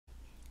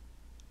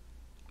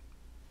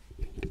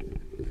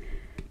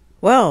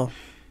Well,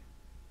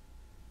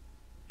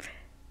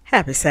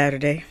 happy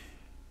Saturday.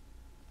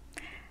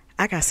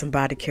 I got some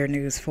body care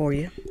news for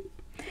you.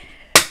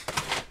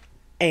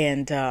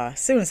 And as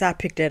soon as I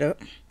pick that up,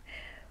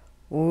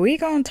 we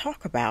going to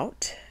talk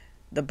about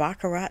the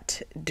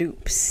Baccarat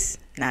dupes.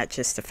 Not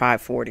just the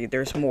 540.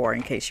 There's more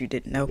in case you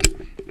didn't know.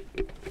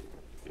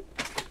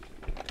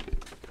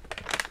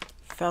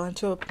 Fell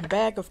into a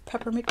bag of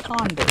peppermint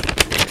condom,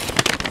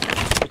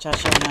 which I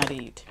shall not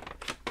eat.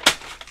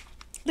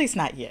 At least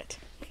not yet.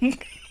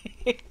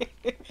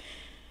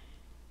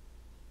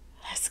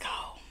 Let's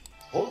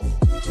go.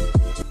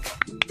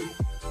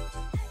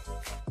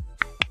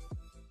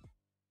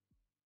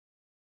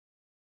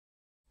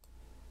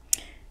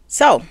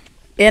 So,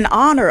 in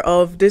honor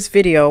of this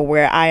video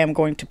where I am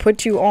going to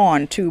put you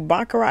on to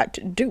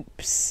Baccarat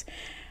dupes,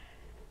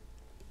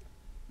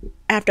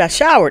 after I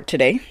showered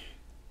today,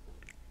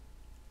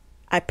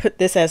 I put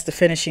this as the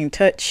finishing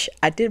touch.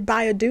 I did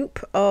buy a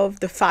dupe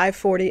of the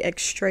 540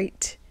 X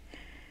Straight.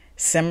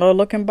 Similar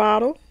looking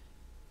bottle.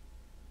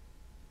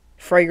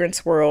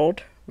 Fragrance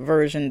World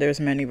version. There's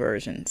many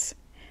versions.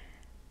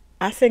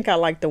 I think I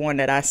like the one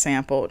that I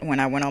sampled when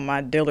I went on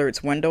my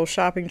Dillard's window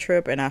shopping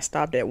trip, and I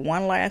stopped at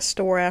one last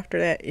store after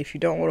that. If you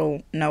don't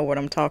want to know what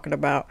I'm talking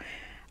about,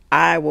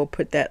 I will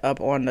put that up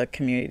on the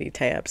community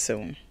tab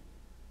soon.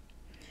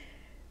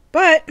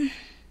 But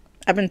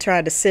I've been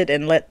trying to sit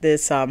and let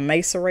this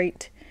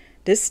macerate.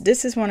 This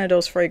is one of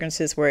those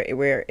fragrances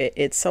where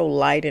it's so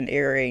light and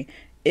airy.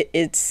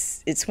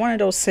 It's one of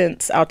those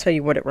scents. I'll tell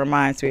you what it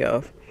reminds me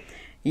of.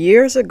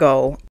 Years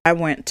ago, I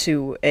went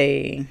to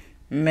a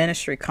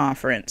ministry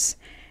conference,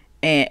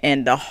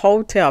 and the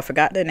hotel, I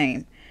forgot the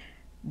name.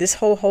 This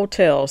whole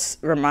hotel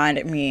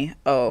reminded me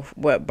of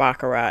what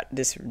Baccarat,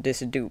 this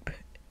dupe,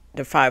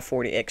 the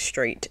 540 X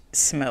Straight,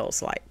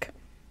 smells like.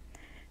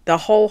 The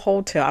whole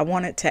hotel,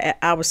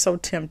 I was so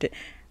tempted.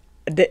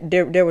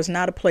 There was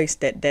not a place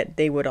that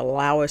they would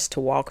allow us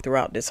to walk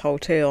throughout this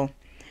hotel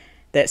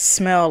that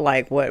smelled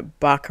like what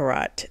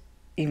Baccarat,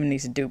 even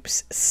these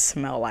dupes,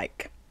 smell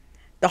like.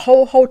 The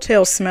whole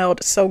hotel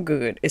smelled so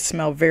good. It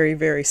smelled very,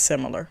 very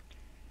similar.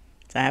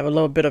 So I have a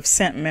little bit of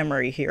scent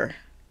memory here.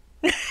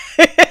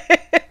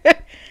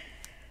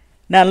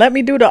 Now let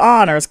me do the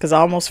honors, because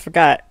I almost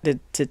forgot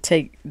to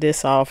take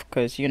this off,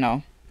 because, you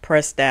know,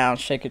 press down,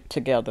 shake it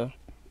together,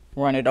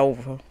 run it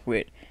over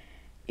with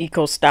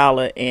Eco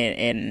Styler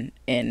and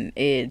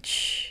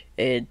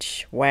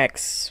edge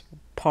wax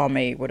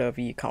pomade, whatever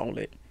you call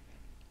it.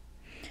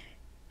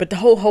 But the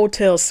whole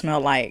hotel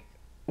smelled like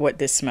what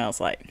this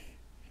smells like.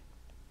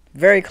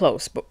 Very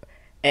close, but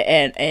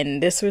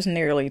and this was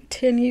nearly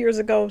 10 years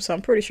ago, so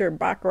I'm pretty sure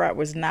Baccarat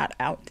was not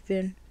out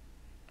then.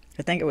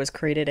 I think it was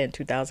created in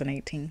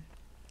 2018.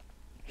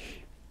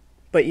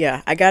 But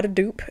yeah, I got a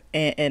dupe,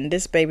 and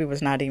this baby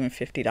was not even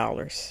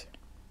 $50.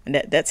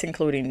 And that's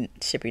including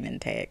shipping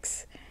and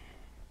tax.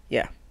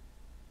 Yeah.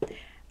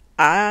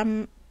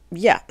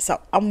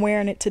 So I'm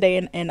wearing it today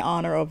in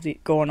honor of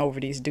going over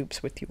these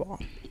dupes with you all.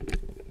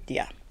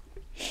 Yeah.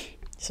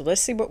 So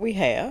let's see what we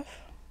have.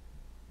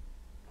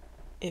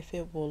 If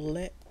it will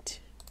let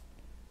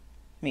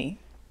me.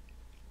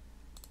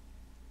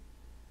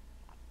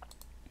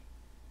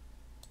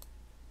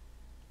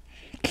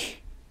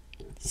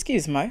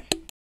 Excuse me.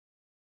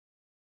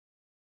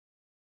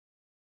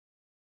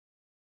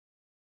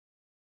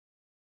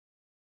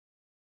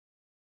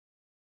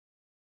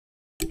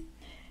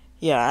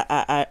 Yeah,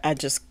 I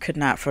just could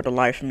not for the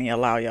life of me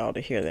allow y'all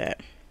to hear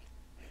that.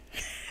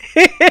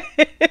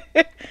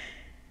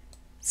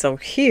 So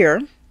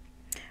here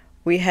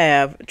we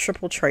have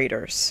triple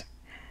traders.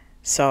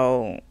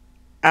 So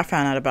I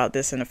found out about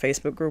this in a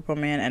Facebook group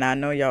I'm in, and I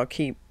know y'all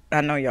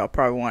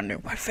probably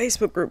wondering, what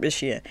Facebook group is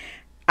she in?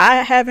 I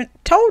haven't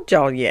told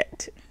y'all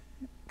yet.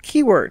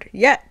 Keyword,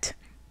 yet.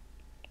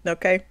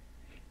 Okay?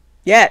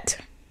 Yet.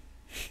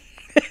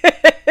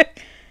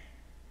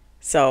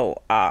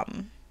 So,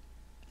 and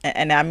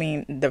I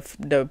mean,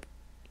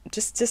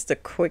 just a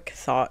quick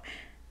thought.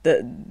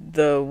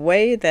 The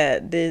way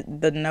that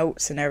the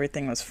notes and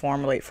everything was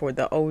formulated for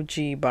the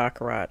OG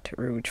Baccarat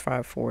Rouge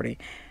 540,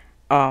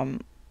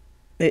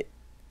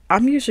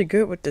 I'm usually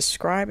good with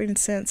describing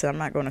scents. I'm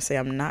not going to say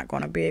I'm not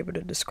going to be able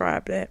to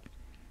describe that.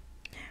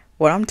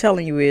 What I'm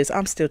telling you is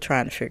I'm still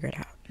trying to figure it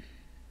out.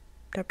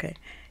 Okay,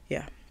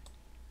 yeah.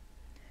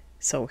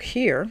 So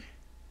here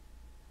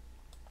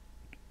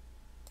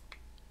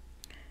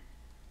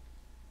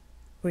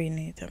we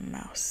need the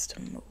mouse to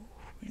move.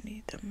 We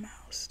need the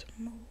mouse to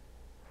move.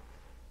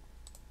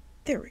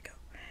 There we go.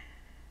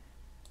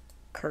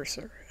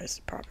 Cursor is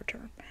the proper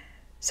term.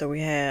 So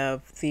we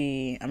have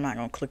I'm not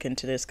going to click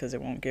into this because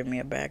it won't give me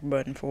a back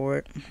button for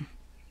it.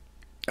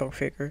 Go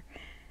figure.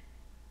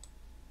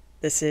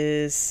 This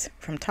is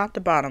from top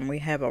to bottom. We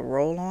have a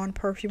roll-on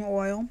perfume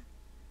oil,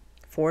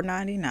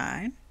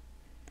 $4.99.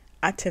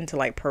 I tend to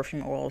like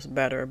perfume oils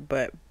better,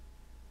 but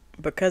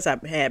because I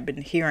had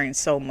been hearing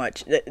so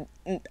much,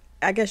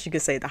 I guess you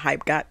could say the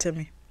hype got to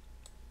me.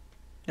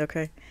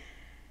 Okay.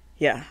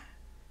 Yeah.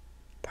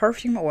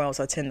 Perfume oils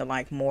I tend to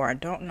like more. I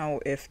don't know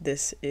if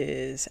this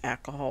is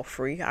alcohol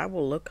free. I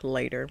will look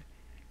later.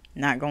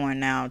 Not going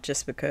now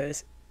just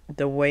because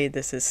the way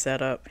this is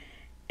set up,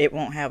 it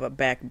won't have a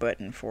back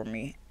button for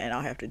me. And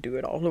I'll have to do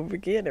it all over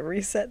again and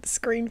reset the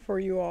screen for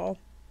you all.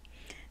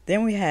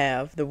 Then we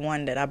have the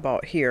one that I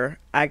bought here.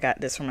 I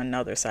got this from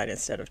another site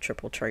instead of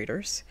Triple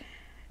Traders.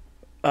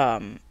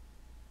 And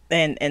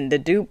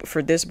the dupe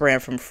for this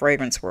brand from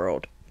Fragrance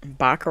World,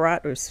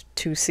 Baccarat was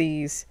 2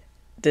 C's.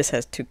 This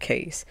has 2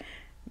 K's.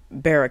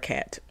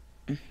 Baccarat.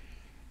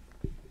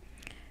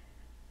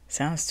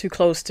 Sounds too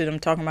close to them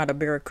talking about a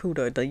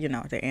barracuda,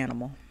 the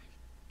animal.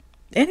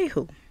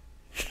 Anywho.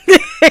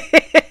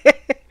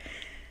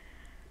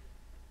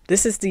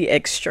 This is the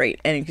X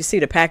Straight, and you can see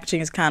the packaging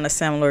is kind of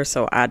similar,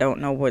 so I don't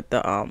know what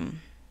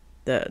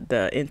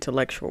the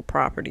intellectual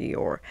property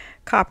or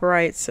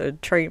copyrights or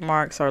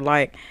trademarks are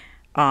like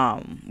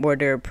where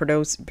they're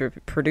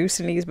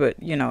producing these, but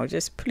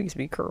just please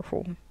be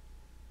careful.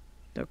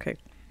 Okay.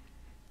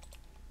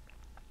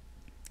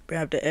 We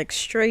have the X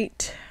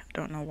Straight. I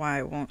don't know why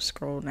it won't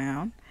scroll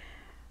down.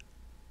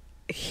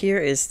 Here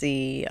is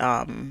the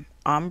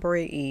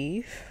Ombre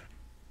Eve.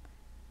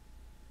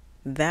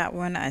 That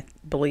one I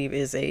believe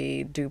is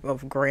a dupe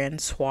of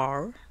Grand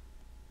Soir.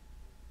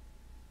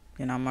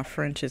 My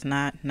French is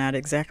not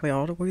exactly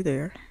all the way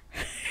there.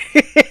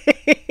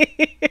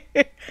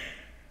 Let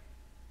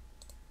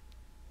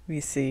me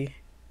see.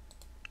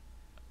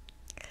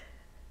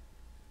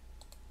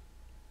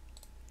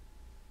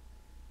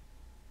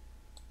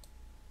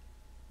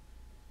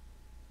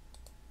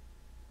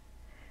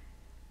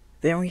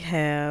 Then we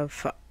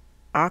have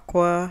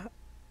Aqua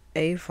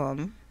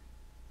Avum.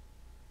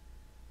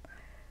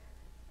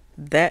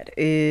 That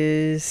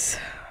is,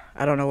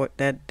 I don't know what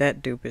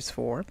that dupe is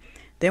for.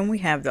 Then we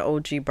have the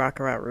OG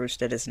Baccarat Rouge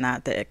that is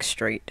not the X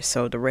Straight.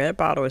 So the red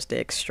bottle is the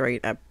X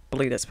Straight. I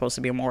believe that's supposed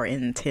to be a more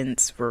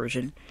intense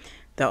version.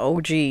 The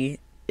OG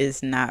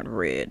is not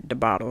red. The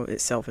bottle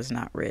itself is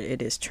not red.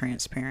 It is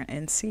transparent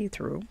and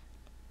see-through.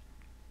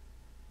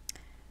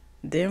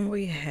 Then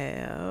we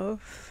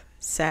have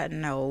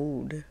Satin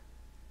Ode.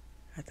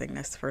 I think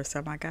that's the first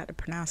time I got the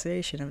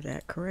pronunciation of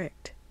that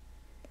correct.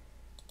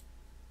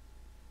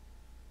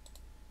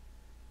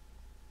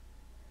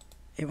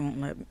 It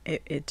won't let me,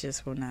 it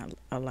just will not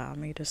allow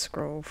me to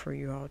scroll for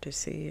you all to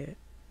see it.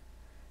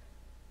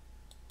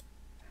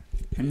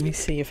 Let me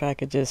see if I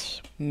could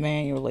just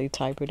manually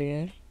type it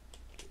in.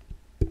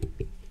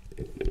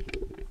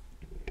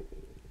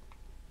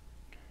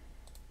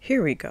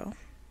 Here we go.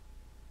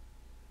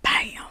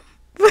 Bam!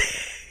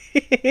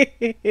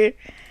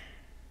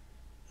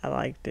 I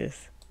like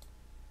this.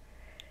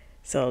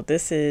 So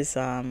this is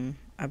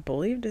I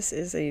believe this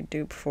is a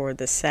dupe for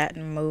the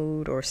Satin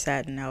Mood or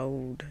Satin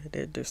Ode.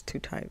 There's 2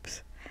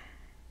 types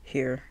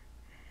here.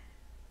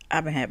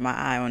 I've been having my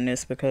eye on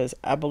this because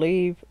I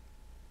believe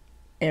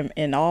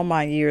in all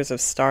my years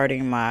of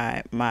starting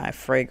my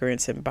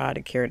fragrance and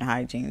body care and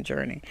hygiene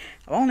journey,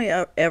 I've only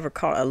ever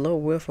caught a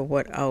little whiff of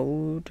what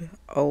Ode,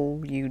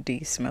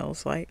 O-U-D,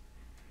 smells like.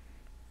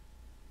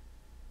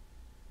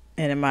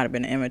 And it might have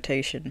been an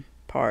imitation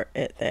part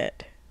at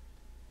that.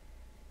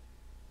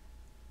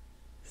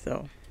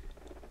 So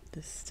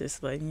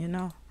just letting you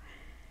know.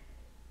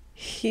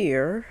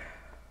 Here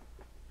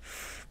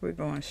we're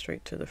going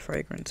straight to the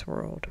Fragrance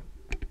World.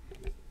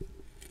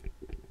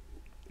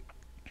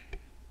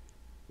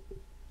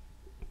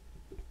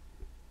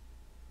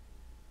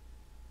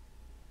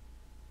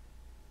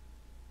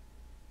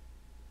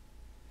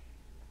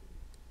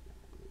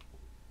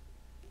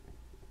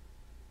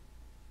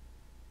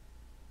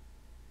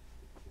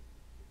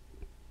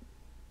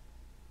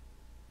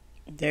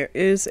 There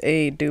is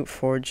a dupe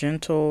for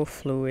Gentle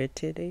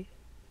Fluidity.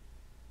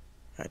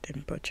 I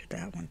didn't butcher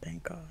that one,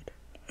 thank God.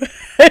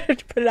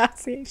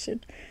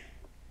 Pronunciation.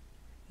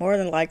 More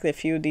than likely, a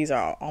few of these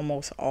are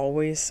almost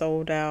always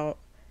sold out.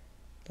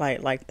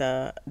 Like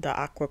the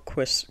Aqua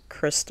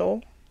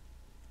Crystal,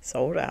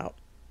 sold out.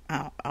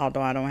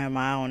 Although I don't have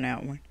my eye on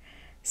that one.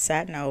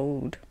 Satin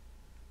Ode,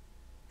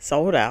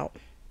 sold out.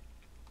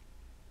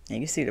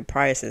 And you see the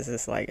prices.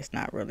 It's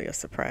not really a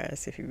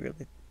surprise if you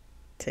really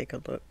take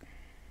a look.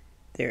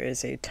 There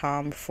is a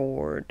Tom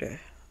Ford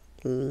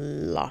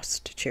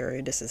Lost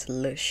Cherry. This is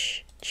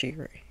Lush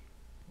Cherry.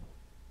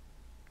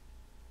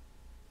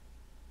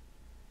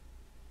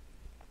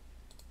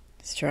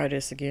 Let's try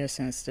this again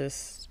since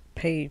this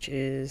page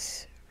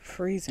is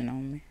freezing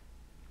on me.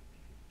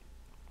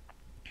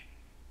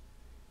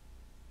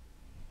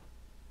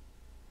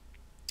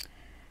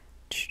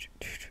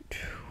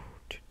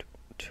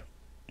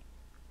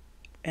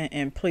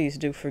 And please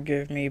do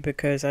forgive me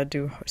because I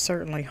do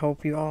certainly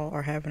hope you all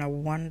are having a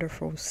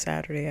wonderful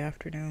Saturday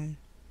afternoon.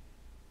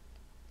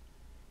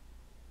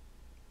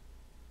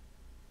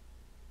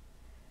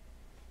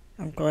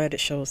 I'm glad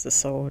it shows the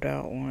sold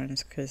out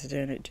ones because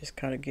then it just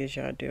kind of gives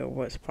you an idea of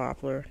what's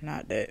popular.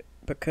 Not that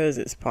because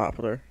it's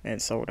popular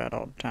and sold out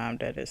all the time,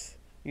 that is,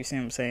 you see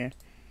what I'm saying?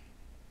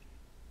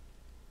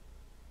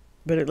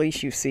 But at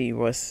least you see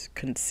what's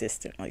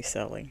consistently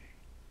selling.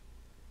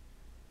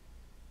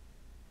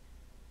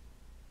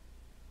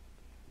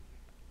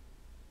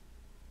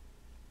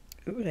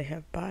 Ooh, they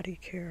have body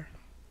care.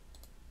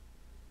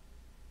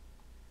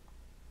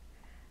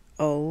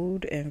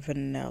 Oud and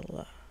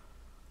vanilla.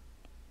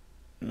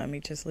 Let me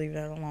just leave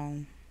that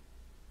alone.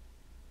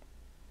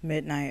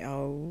 Midnight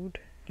oud.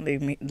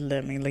 Let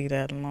me leave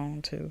that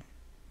alone too.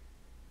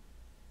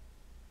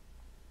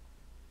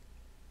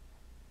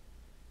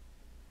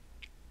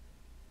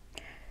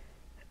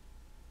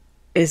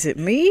 Is it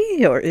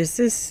me, or is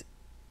this,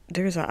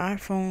 there's an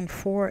iPhone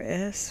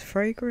 4S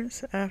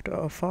fragrance after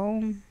a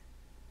phone?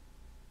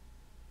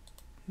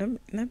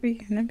 Let me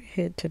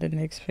head to the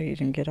next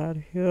page and get out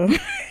of here.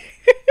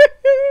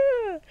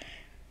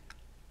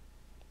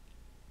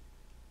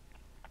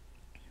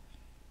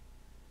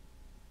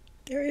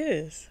 There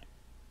is.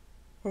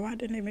 Well, why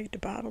didn't they make the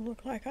bottle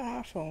look like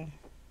an iPhone?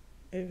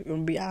 It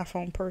would be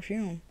iPhone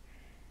perfume.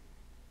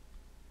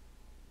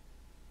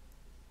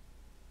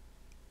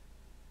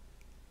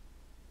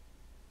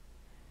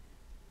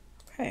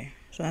 Okay,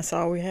 so that's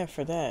all we have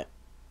for that.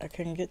 I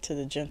couldn't get to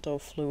the gentle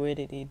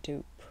fluidity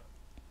dupe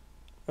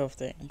of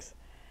things.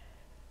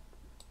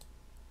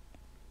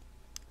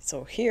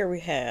 So here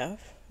we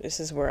have, this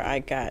is where I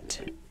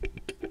got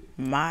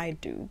my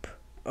dupe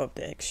of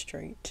the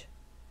X-Straight.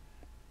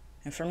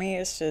 And for me,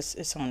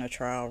 it's on a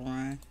trial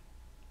run.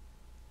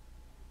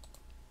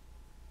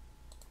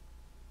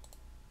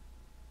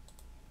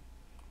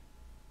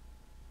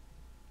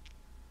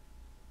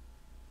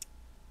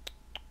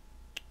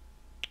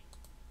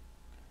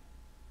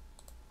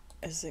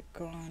 Is it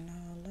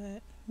gonna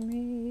let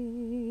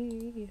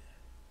me?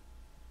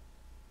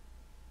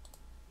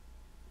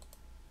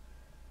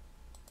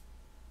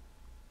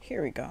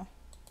 Here we go.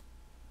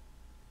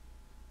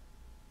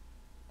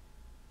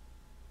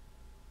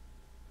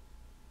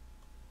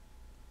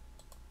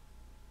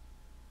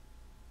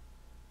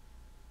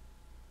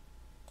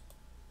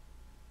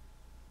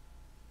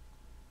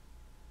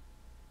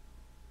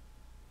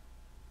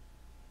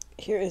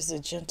 Here is the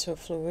gentle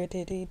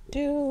fluidity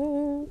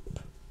dupe.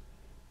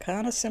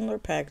 Kind of similar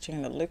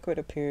packaging. The liquid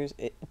appears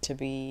to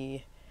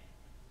be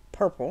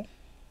purple.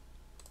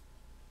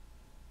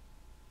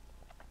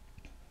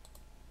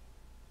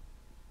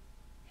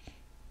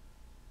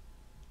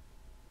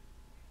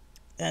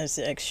 That is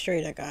the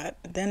X-Straight I got.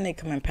 Then they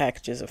come in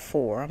packages of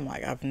 4. I'm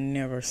like, I've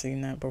never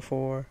seen that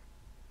before.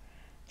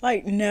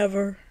 Like,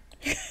 never.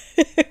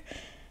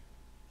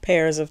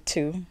 Pairs of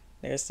 2.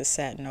 There's the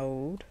satin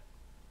oud.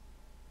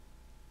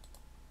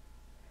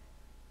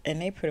 And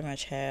they pretty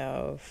much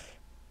have,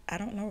 I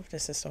don't know if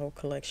this is the whole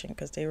collection,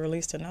 because they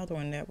released another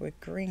one that with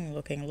green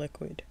looking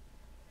liquid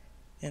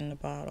in the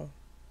bottle.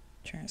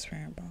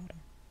 Transparent bottle.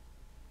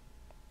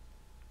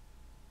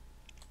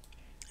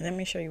 Let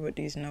me show you what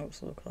these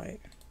notes look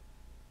like.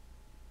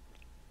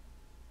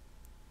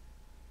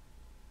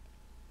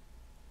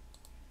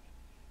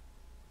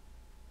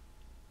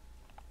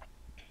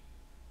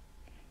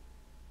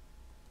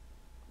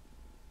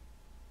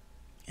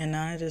 And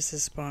none of this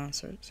is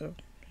sponsored, so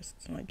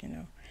just to let you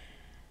know.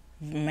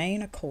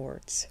 Main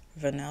accords: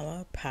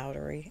 vanilla,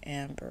 powdery,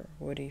 amber,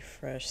 woody,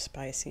 fresh,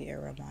 spicy,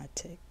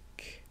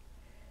 aromatic.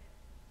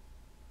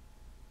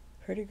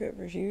 Pretty good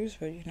reviews,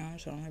 but you know,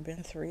 it's only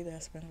been 3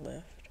 that's been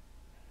left.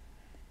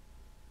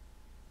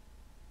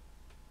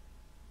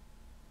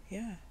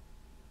 Yeah.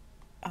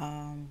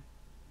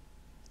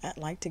 I'd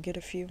like to get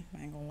a few.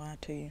 I ain't gonna lie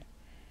to you.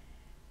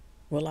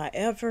 Will I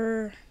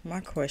ever?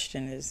 My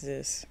question is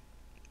this,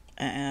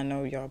 and I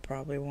know y'all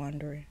probably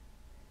wondering.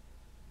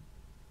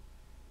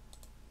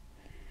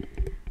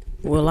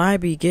 Will I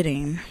be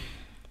getting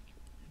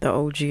the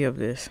OG of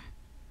this?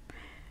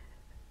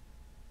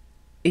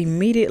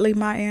 Immediately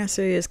my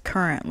answer is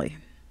currently.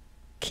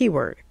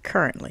 Keyword,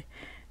 currently.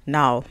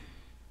 Now,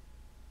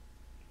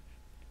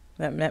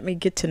 let me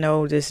get to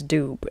know this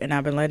dupe, and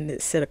I've been letting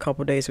it sit a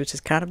couple days, which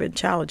has kind of been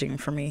challenging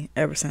for me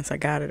ever since I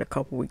got it a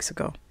couple weeks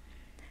ago.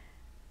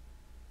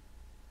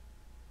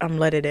 I'm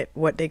letting it,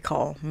 what they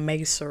call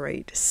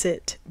macerate,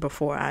 sit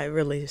before I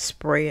really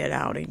spray it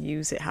out and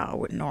use it how I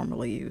would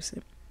normally use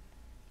it.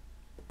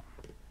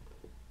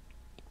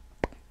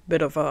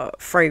 Bit of a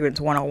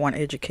fragrance 101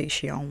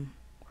 education.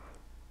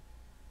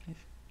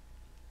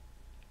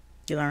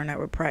 You learn that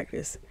with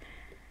practice.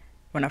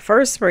 When I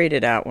first sprayed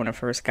it out, when I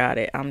first got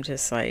it, I'm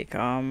just like,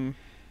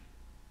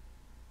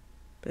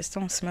 this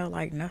don't smell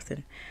like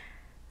nothing.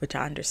 Which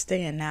I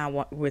understand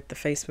now with the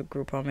Facebook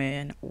group I'm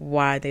in,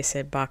 why they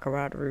said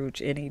Baccarat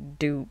Rouge, any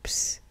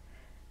dupes,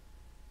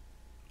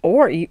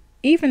 or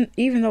even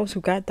those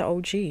who got the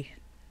OG,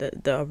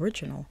 the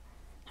original.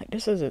 Like,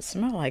 this doesn't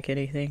smell like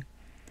anything.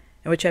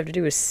 And what you have to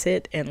do is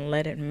sit and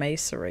let it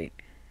macerate.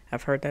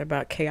 I've heard that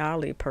about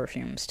Kaale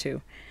perfumes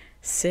too.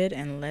 Sit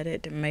and let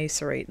it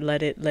macerate.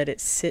 Let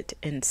it sit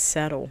and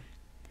settle.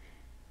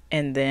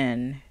 And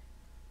then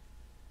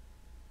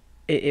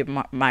it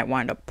might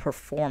wind up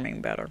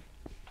performing better.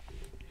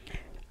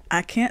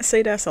 I can't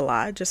say that's a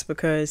lie, just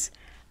because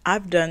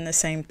I've done the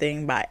same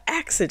thing by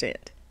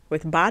accident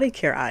with body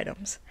care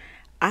items.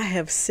 I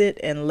have sit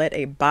and let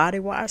a body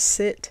wash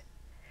sit.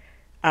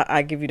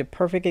 I give you the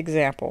perfect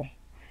example.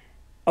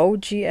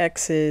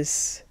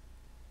 OGX's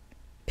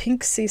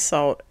pink sea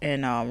salt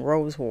and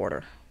rose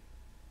water.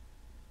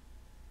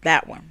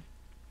 That one.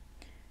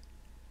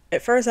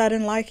 At first I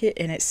didn't like it,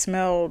 and it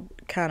smelled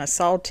kind of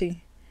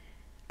salty.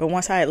 But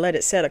once I had let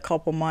it set a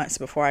couple months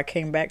before I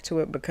came back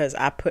to it, because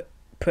I put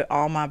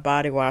all my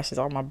body washes,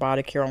 all my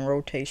body care on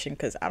rotation,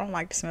 because I don't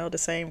like to smell the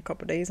same a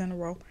couple days in a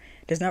row.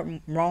 There's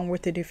nothing wrong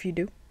with it if you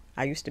do.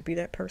 I used to be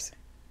that person.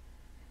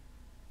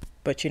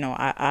 But you know,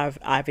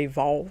 I've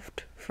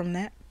evolved from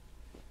that.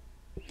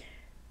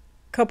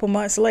 A couple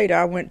months later,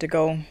 I went to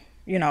go,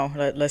 you know,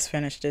 let's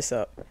finish this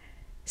up.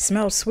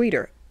 Smells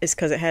sweeter. It's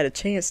because it had a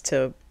chance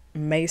to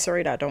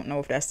macerate. I don't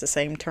know if that's the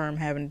same term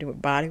having to do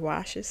with body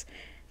washes.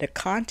 The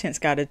contents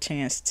got a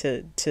chance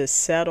to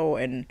settle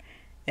and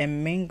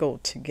mingle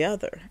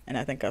together. And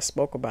I think I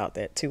spoke about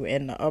that too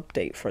in the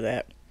update for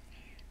that.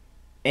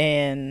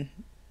 And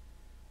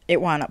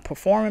it wound up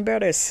performing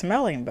better. It's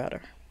smelling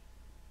better.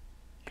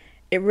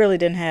 It really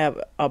didn't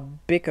have a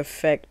big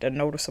effect, a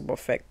noticeable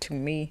effect to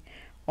me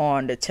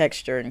on the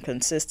texture and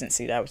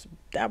consistency. That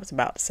was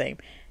about the same.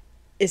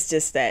 It's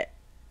just that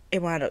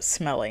it wound up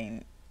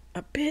smelling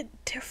a bit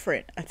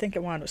different. I think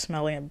it wound up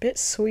smelling a bit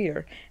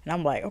sweeter. And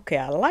I'm like, okay,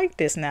 I like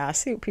this now. I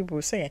see what people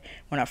were saying.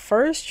 When I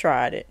first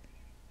tried it,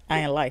 I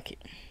didn't like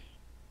it.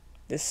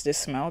 This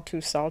smelled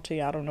too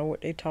salty. I don't know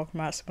what they talking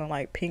about. It smelled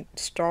like pink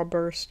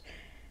starburst.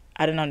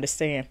 I didn't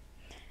understand.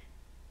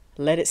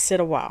 Let it sit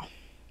a while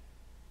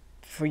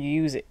before you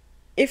use it.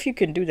 If you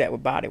can do that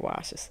with body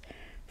washes.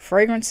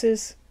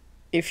 Fragrances,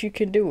 if you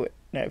can do it.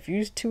 Now, if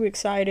you're too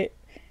excited,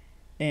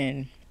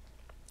 then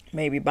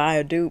maybe buy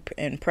a dupe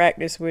and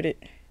practice with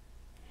it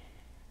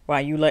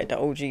while you let the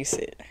OG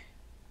sit.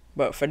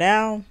 But for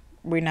now,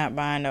 we're not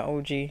buying the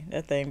OG.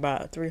 That thing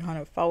about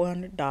 $300,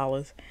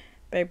 $400.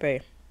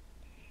 Baby,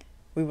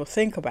 we will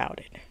think about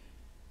it.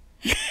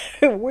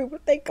 We will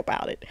think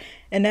about it.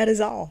 And that is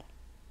all.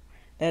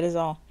 That is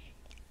all.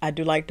 I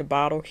do like the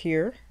bottle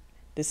here.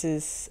 This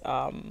is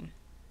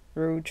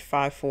Rouge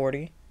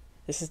 540.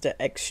 This is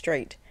the X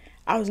Straight.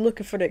 I was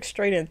looking for the X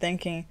Straight and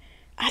thinking,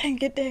 I didn't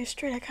get the X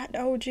Straight. I got the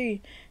OG.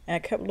 And I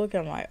kept looking.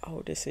 I'm like,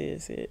 oh, this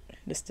is it.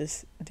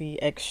 This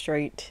the X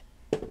Straight.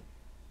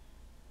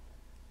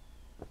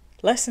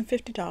 Less than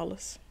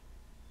 $50.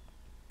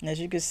 As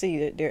you can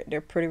see,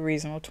 they're pretty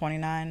reasonable.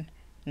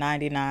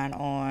 $29.99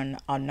 on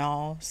a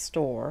Null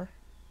store.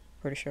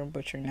 Pretty sure I'm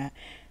butchering that.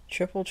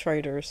 Triple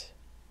Traders,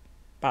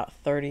 about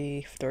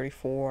 $30,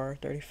 $34,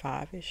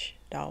 $35-ish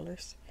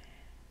dollars.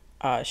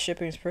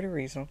 Shipping is pretty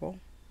reasonable.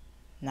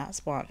 Not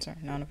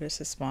sponsored. None of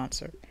this is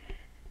sponsored.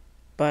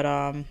 But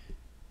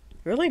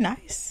really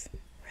nice.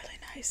 Really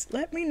nice.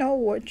 Let me know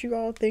what you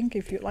all think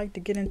if you'd like to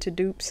get into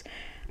dupes.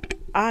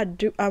 I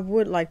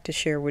would like to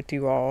share with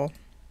you all.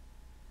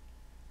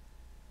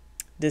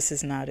 This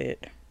is not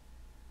it.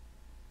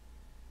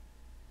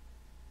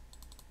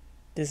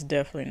 This is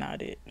definitely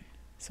not it.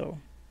 So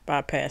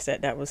bypass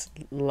that. That was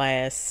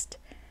last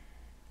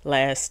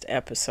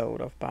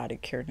episode of Body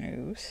Care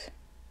News.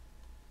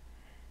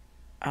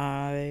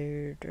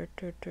 We're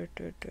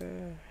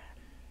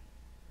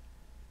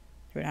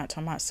not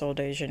talking about Sol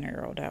de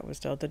Janeiro. That was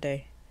the other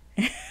day.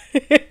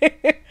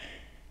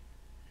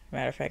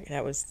 Matter of fact,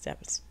 that was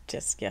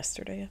just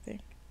yesterday, I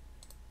think.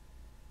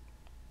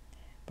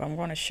 But I'm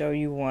going to show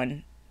you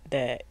one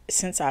that,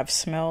 since I've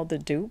smelled the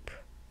dupe,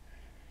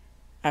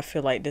 I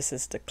feel like this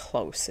is the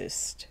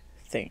closest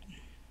thing.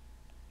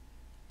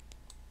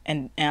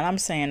 And I'm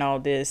saying all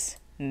this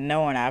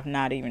knowing I've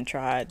not even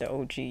tried the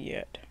OG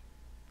yet.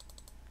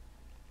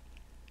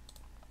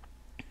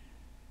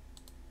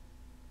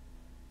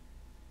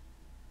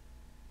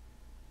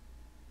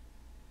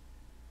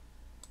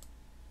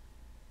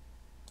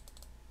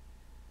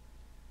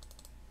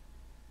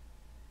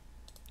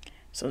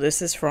 So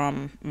this is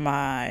from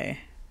my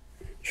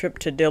trip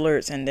to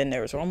Dillard's, and then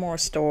there was one more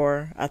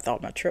store. I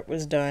thought my trip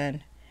was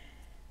done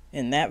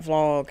in that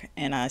vlog,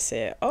 and I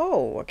said,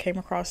 oh, I came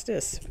across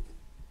this.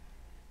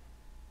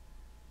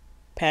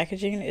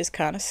 Packaging is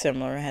kind of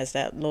similar. It has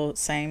that little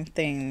same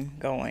thing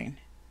going.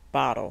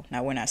 Bottle.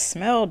 Now when I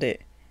smelled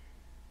it,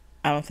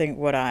 I don't think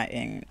what I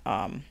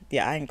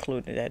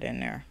included that in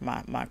there.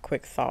 My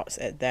quick thoughts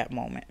at that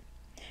moment.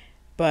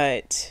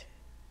 But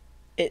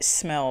it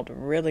smelled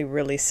really,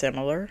 really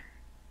similar.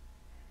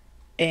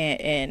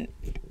 And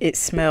it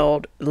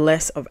smelled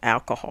less of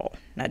alcohol.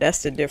 Now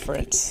that's the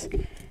difference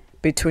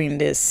between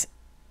this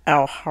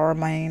Al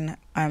Haramain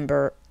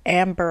Amber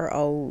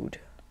Oud.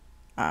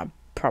 I'm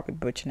probably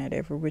butchering that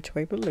every which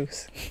way but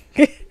loose.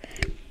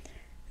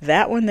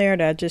 That one there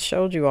that I just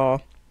showed you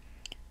all,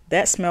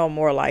 that smelled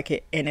more like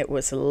it, and it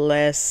was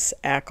less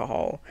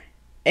alcohol.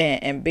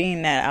 And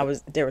being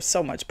that there was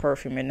so much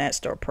perfume in that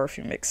store,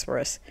 Perfume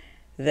Express,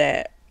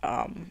 that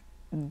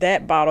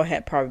that bottle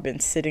had probably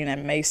been sitting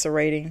and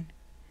macerating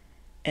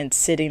and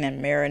sitting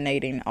and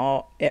marinating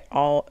all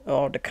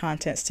the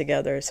contents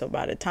together. So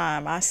by the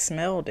time I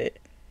smelled it,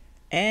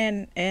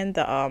 and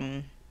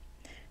the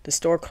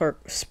store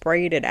clerk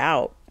sprayed it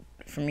out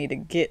for me to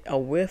get a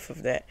whiff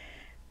of that,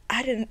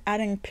 I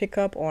didn't pick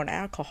up on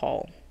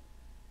alcohol.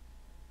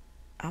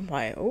 I'm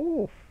like,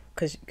 oh,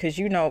 cause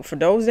you know, for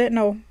those that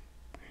know,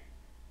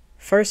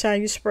 First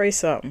time you spray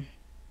something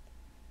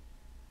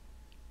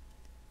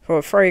for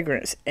a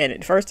fragrance, and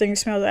the first thing you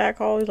smell the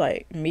alcohol is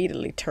like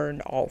immediately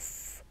turned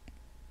off.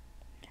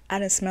 I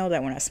didn't smell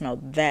that when I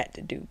smelled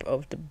that dupe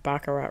of the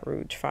Baccarat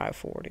Rouge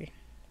 540.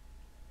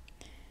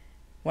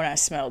 When I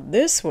smelled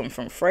this one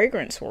from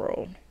Fragrance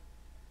World,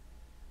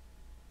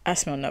 I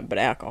smell nothing but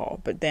alcohol.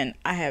 But then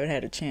I haven't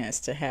had a chance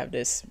to have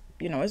this.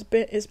 You know, it's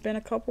been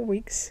a couple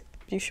weeks,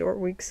 a few short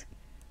weeks,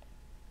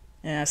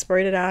 and I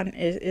sprayed it out. And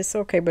it's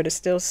okay, but it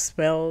still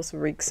smells,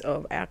 reeks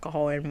of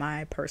alcohol in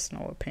my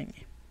personal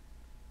opinion.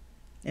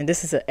 And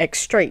this is an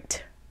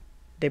extrait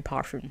de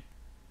parfum.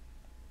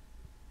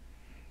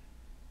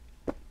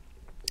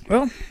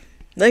 Well,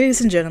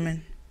 ladies and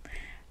gentlemen,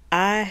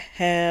 I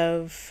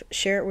have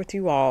shared with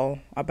you all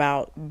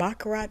about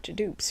Baccarat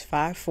Dupes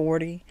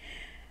 540,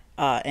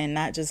 and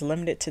not just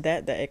limited to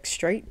that, the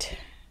extrait.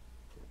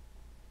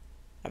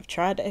 I've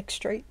tried the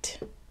extrait,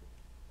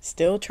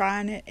 still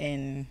trying it,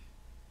 and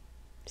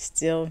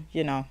still,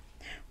 you know,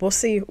 we'll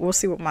see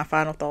what my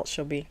final thoughts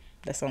shall be.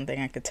 That's the only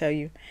thing I could tell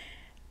you.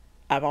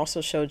 I've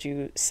also showed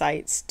you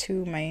sites,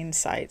 2 main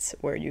sites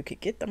where you could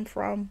get them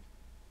from,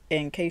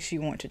 in case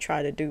you want to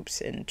try the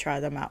dupes and try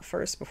them out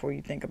first before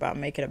you think about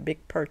making a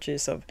big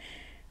purchase of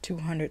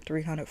 $200,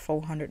 $300,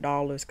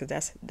 $400,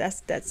 because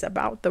that's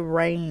about the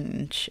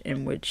range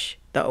in which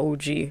the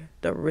OG,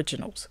 the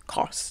originals,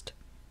 cost.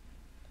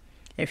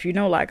 If you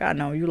know, like I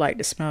know, you like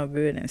to smell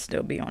good and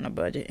still be on a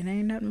budget, and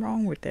ain't nothing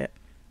wrong with that.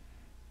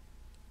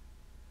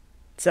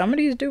 Some of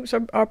these dupes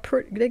are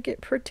pretty, they get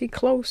pretty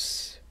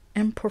close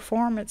in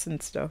performance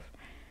and stuff,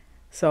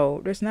 so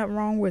there's nothing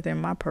wrong with it,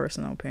 in my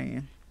personal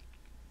opinion.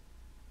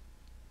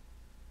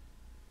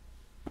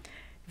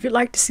 If you'd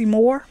like to see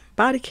more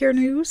body care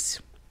news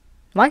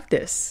like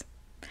this,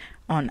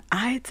 on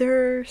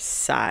either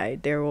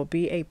side there will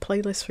be a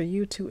playlist for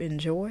you to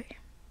enjoy.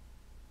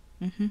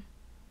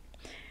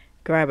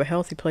 Grab a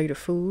healthy plate of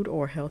food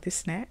or a healthy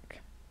snack.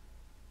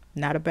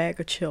 Not a bag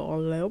of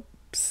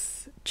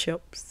chips.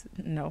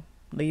 No,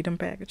 leave them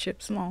bag of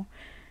chips alone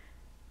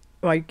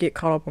while you get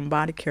caught up on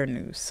body care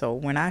news. So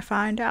when I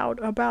find out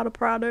about a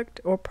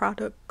product or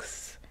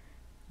products,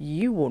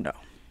 you will know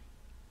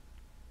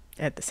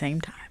at the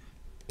same time.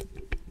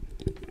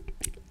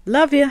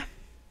 Love ya.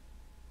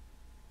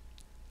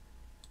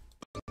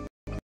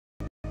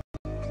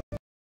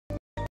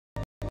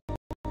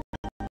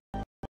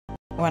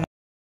 When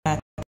I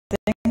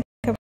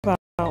think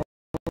about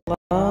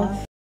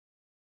love,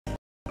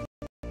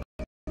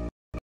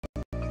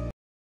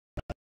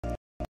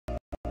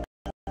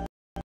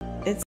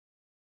 it's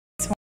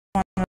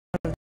one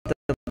of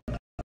the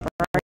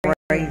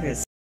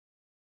bravest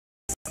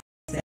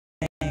things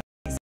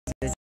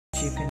that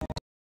you can do.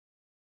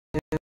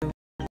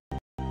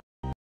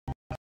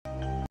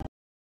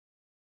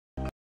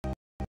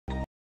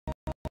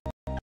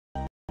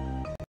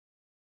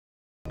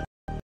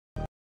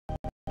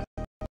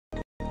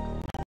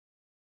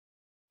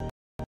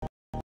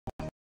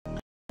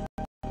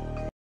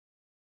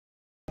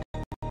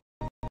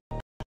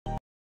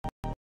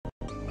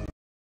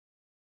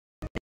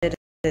 It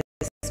is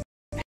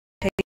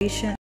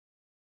patient.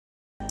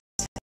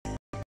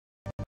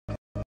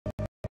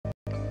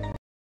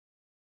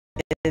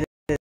 It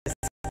is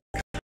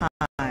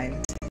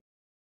kind.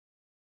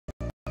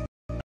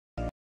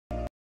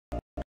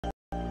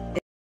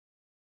 It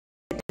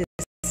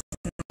is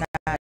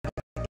not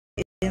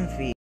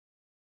envy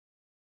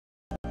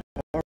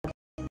or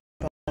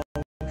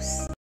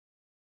boast.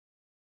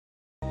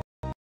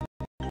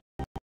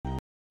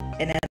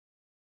 And then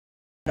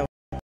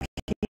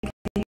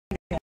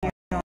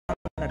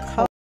the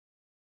coast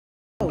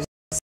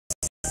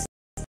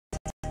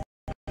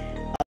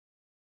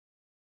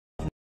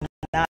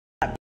not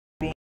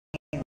being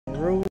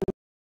rude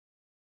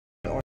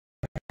or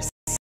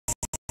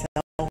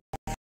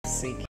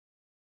self-seeking.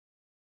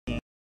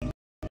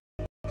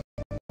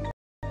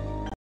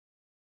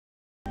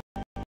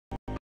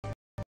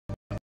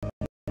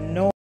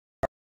 Nor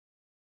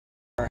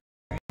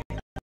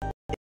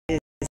is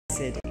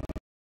it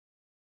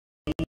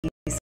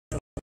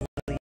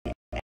easily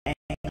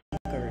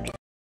angered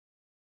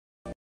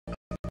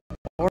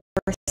or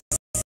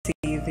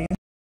receiving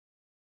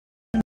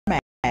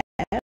mad,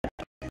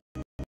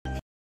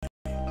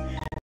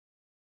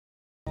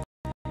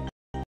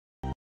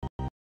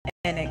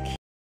 and it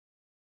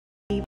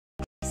keeps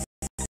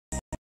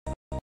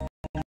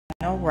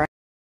no records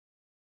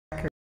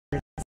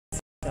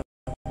of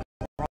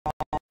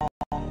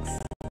wrongs.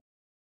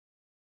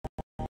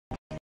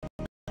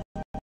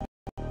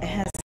 It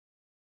has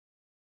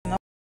no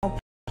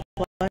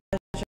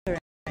pleasure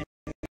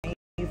in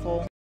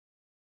evil,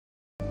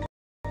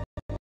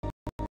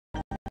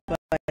 but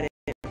it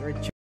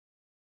rejoices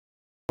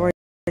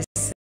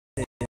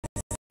in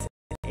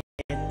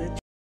the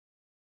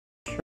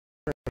truth.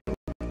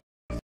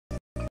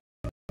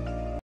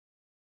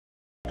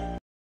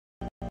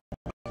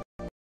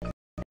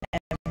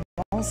 And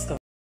most of